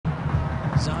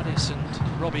Zardis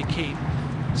and Robbie Keane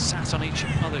sat on each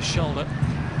other's shoulder,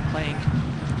 playing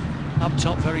up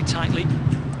top very tightly.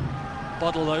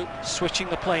 Boddle, though, switching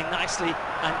the play nicely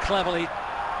and cleverly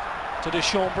to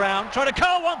Deshaun Brown, trying to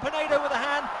curl one. Pinedo with a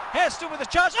hand, Hairston with a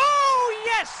chance. Oh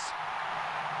yes!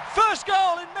 First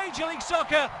goal in Major League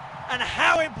Soccer, and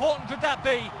how important could that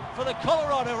be for the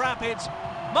Colorado Rapids?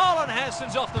 Marlon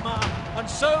Hairston's off the mark, and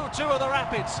so too are the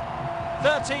Rapids.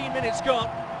 13 minutes gone,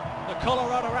 the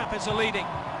Colorado Rapids are leading.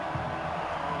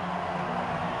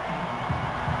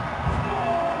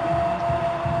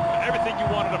 Everything you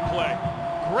wanted to play.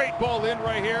 Great ball in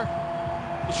right here.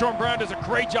 Deshaun Brown does a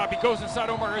great job. He goes inside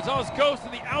Omar Gonzalez, goes to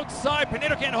the outside.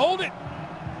 Pinedo can't hold it.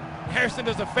 Hairston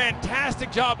does a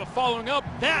fantastic job of following up.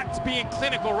 That's being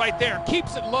clinical right there.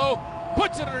 Keeps it low,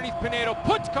 puts it underneath Pinedo,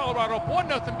 puts Colorado up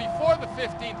 1-0 before the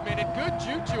 15th minute. Good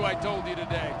juju, I told you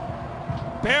today.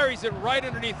 Buries it right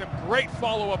underneath him. Great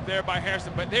follow-up there by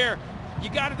Hairston. But there, you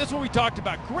got it. This is what we talked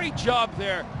about. Great job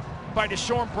there by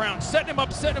Deshaun Brown. Setting him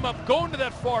up, going to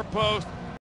that far post.